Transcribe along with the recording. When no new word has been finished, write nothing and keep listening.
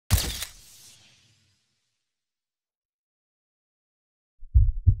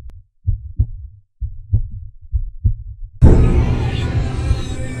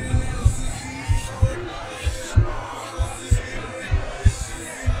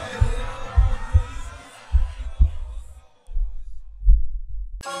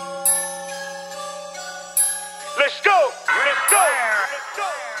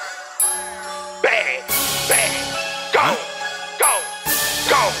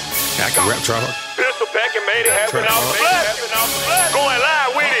I can rap trouble. Pistol packing made it happen off the blood. Going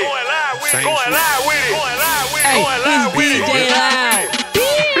live with it. Going live with it. Going live with it. Going live with it. Going live with it. DJ Loud.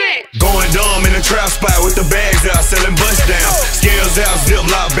 Going dumb in the trap spot with the bags out, selling bust down. Scales out,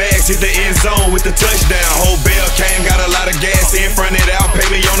 ziploc bags, hit the end zone with the touchdown. Whole bell came, got a lot of gas in, fronted out, pay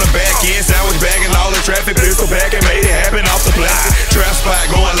me on the back end. Sandwich bagging all the traffic, pistol packing, made it happen off the plastic. Trap spot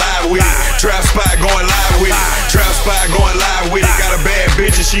going live with it. Trap spot going live with it. Trap spot going live with it. Got a bad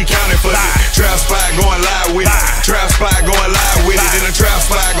bitch and she counting for it. Trap spot going live with it. Trap spot going live with it. In the trap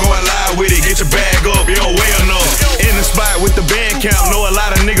spot going live with it. Get your bag up, you don't weigh enough. In the spot with the band camp, know a lot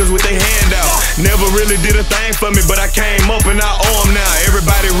of niggas with their hand out. Never really did a thing for me, but I came up and I owe 'em now.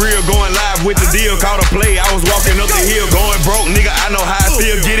 Everybody real, going live with the deal. Caught a play, I was walking up the hill, going broke, nigga, I know how I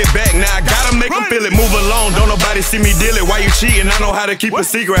feel. Get it back now, I gotta make 'em feel it. Move along, don't nobody see me deal it. Why you cheating? I know how to keep a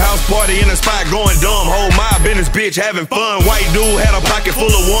secret. House party in the spot, going dumb. Whole mob in this bitch, having fun. White dude had a pocket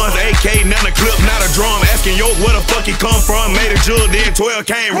full of ones. AK, not a clip, not a drum. Asking yo, where the fuck he come from? Made a jewel, then 12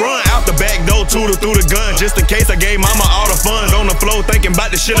 came run. Out the back door, Tudor through the gun. Just in case I gave mama all the funds. On the floor, thinking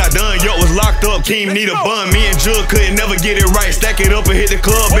about the shit I done. Yo was locked up, Keem need a bun. Me and Jug couldn't never get it right. Stack it up and hit the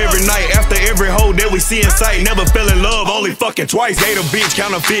club every night. After every hoe that we see in sight. Never fell in love, only fucking twice. Gave a bitch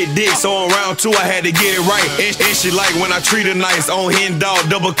counterfeit dick, so on round 2 I had to get it right. And she like when I treat her nice. On hen dog,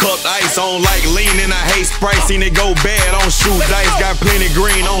 double cupped ice. On like lean and I hate Sprite. Seen it go bad, on shoot dice. Got plenty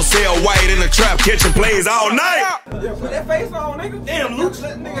green, on sale white. In the trap, catching plays all night. Yeah, put that face on, nigga. Damn, Luke.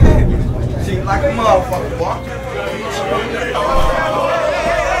 Let nigga have it. She like a motherfucker, boy.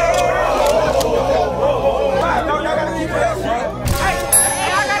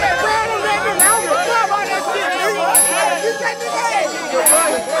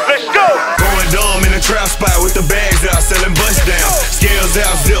 Let's go. Going dumb in the trap spot with the bags out, selling bust down. Scales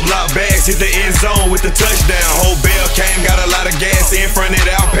out, ziploc bags, hit the end zone with the touchdown. Whole bell came, got a lot of gas in, fronted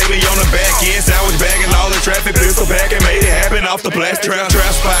out, pay me on the back end. Sandwich bagging all the traffic, pistol packing, made it happen off the plastic. Trap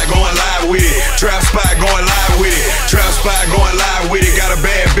spot going live with it. Trap spot going live with it. Trap spot going live with it. Got a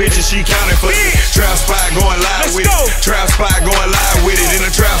bad bitch and she counting for it. Trap spot going live with it. Trap spot going live with it. In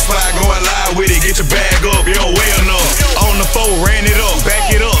the trap spot going live with it. Get your bag up, you don't weigh enough. On the phone, ran it up,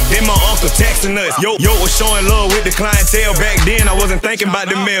 back it up. Then my uncle texting us. Yo was showing love with the clientele. Back then I wasn't thinking about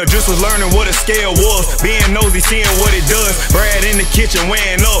the mail, just was learning what a scale was. Being nosy, seeing what it does. Brad in the kitchen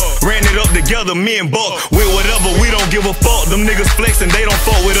weighing up. Ran it up together, me and Buck. With whatever, we don't give a fuck. Them niggas flexing, they don't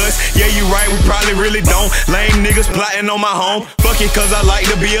fuck with us. Yeah, you right, we probably really don't. Lame niggas plotting on my home. Fuck it, cause I like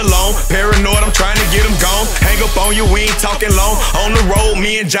to be alone. Paranoid, I'm trying to get them gone. Hang up on you, we ain't talking long. On the road,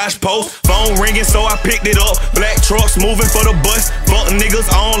 me and Josh post. Phone ringing, so I picked it up. Black trucks moving for the bus. Fuck niggas,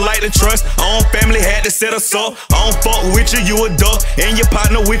 I don't like to trust. Own family had to set us up. I don't fuck with you, you a duck. And your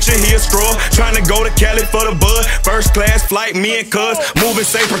partner with you, he a straw. Trying to go to Cali for the bud. First class flight, me and cuz. Moving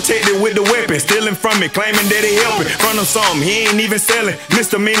safe, protected with the weapon. Stealing from me, claiming that he helping. Front him something, he ain't even selling.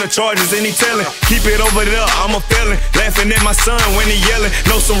 Misdemeanor charges and he telling. Keep it over there, I'm a felon. Laughing at my son when he yelling.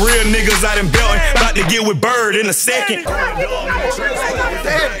 Know some real niggas out in Belton. About to get with Bird in a second. Come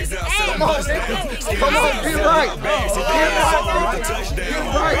on, be right.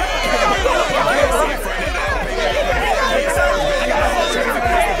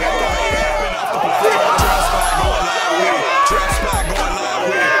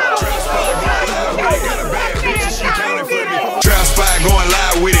 Trap spot going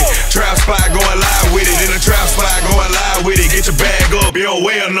live with it. Trap spot going live with it. In the trap spot going live with it. Get your bag up, you don't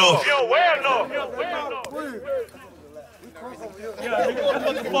weigh enough. Yeah, nigga,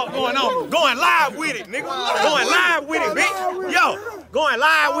 what the fuck going on? Going live with it, nigga. Going live with it, bitch. Yo, going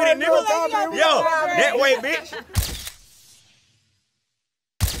live with it, nigga. Yo, that way, bitch.